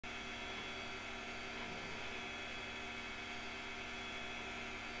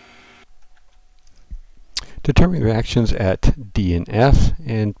Determine reactions at D and F,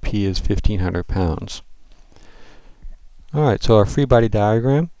 and P is 1,500 pounds. Alright, so our free body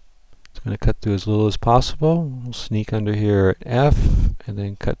diagram is going to cut through as little as possible. We'll sneak under here at F, and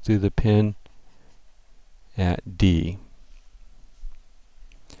then cut through the pin at D.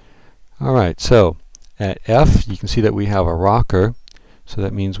 Alright, so at F, you can see that we have a rocker, so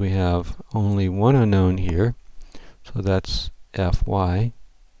that means we have only one unknown here, so that's Fy.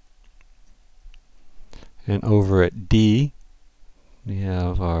 And over at D, we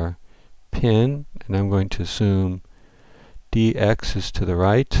have our pin, and I'm going to assume dx is to the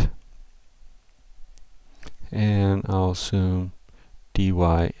right, and I'll assume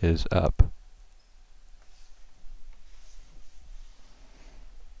dy is up.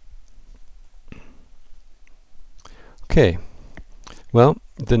 Okay, well,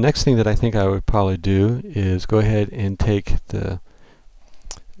 the next thing that I think I would probably do is go ahead and take the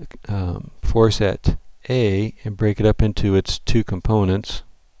force at A and break it up into its two components.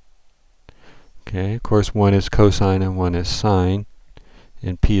 Okay, of course one is cosine and one is sine,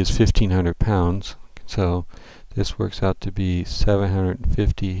 and P is 1,500 pounds. So this works out to be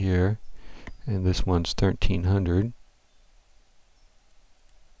 750 here, and this one's 1,300.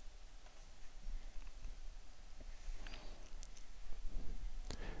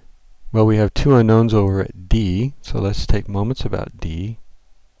 Well, we have two unknowns over at D, so let's take moments about D.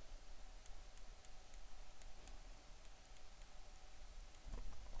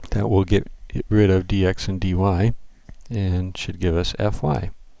 That will get rid of dx and dy, and should give us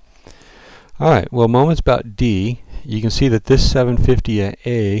Fy. Alright, well, moments about D, you can see that this 750 at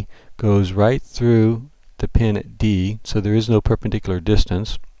A goes right through the pin at D, so there is no perpendicular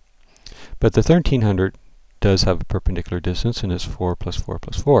distance. But the 1,300 does have a perpendicular distance, and is 4 plus 4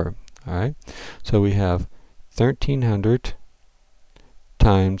 plus 4. Alright, so we have 1,300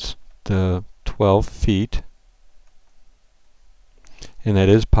 times the 12 feet, and that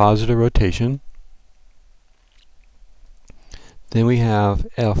is positive rotation. Then we have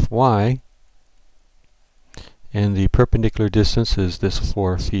Fy, and the perpendicular distance is this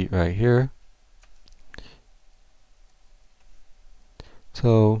 4 feet right here.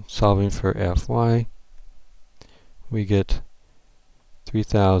 So solving for Fy, we get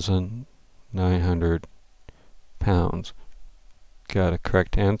 3,900 pounds. Got a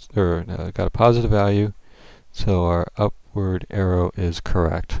correct answer, got a positive value, so our upward arrow is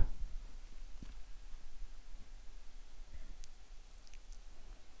correct.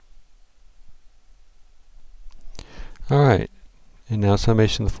 Alright, and now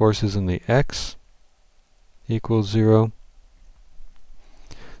summation of the forces in the x equals 0.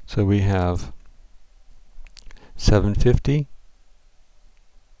 So we have 750,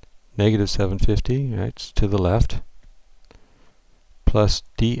 negative 750, right, it's to the left, plus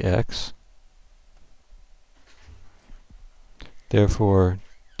dx. Therefore,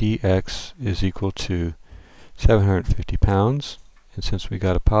 dx is equal to 750 pounds, and since we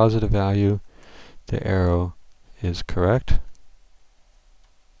got a positive value, the arrow is correct.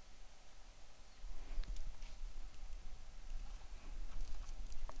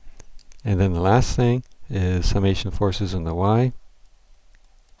 And then the last thing is summation of forces in the y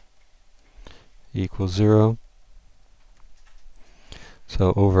equals 0.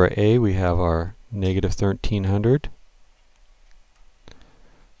 So over A we have our negative 1,300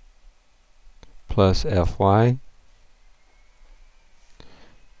 plus Fy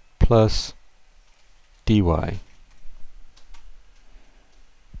plus dy.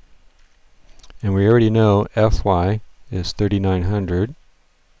 And we already know Fy is 3,900.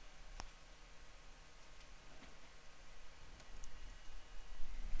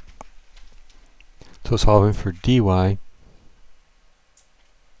 So solving for dy,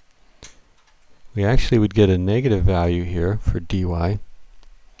 we actually would get a negative value here for dy.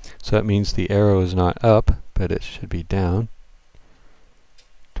 So that means the arrow is not up, but it should be down.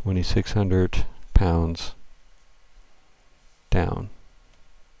 2,600 pounds down.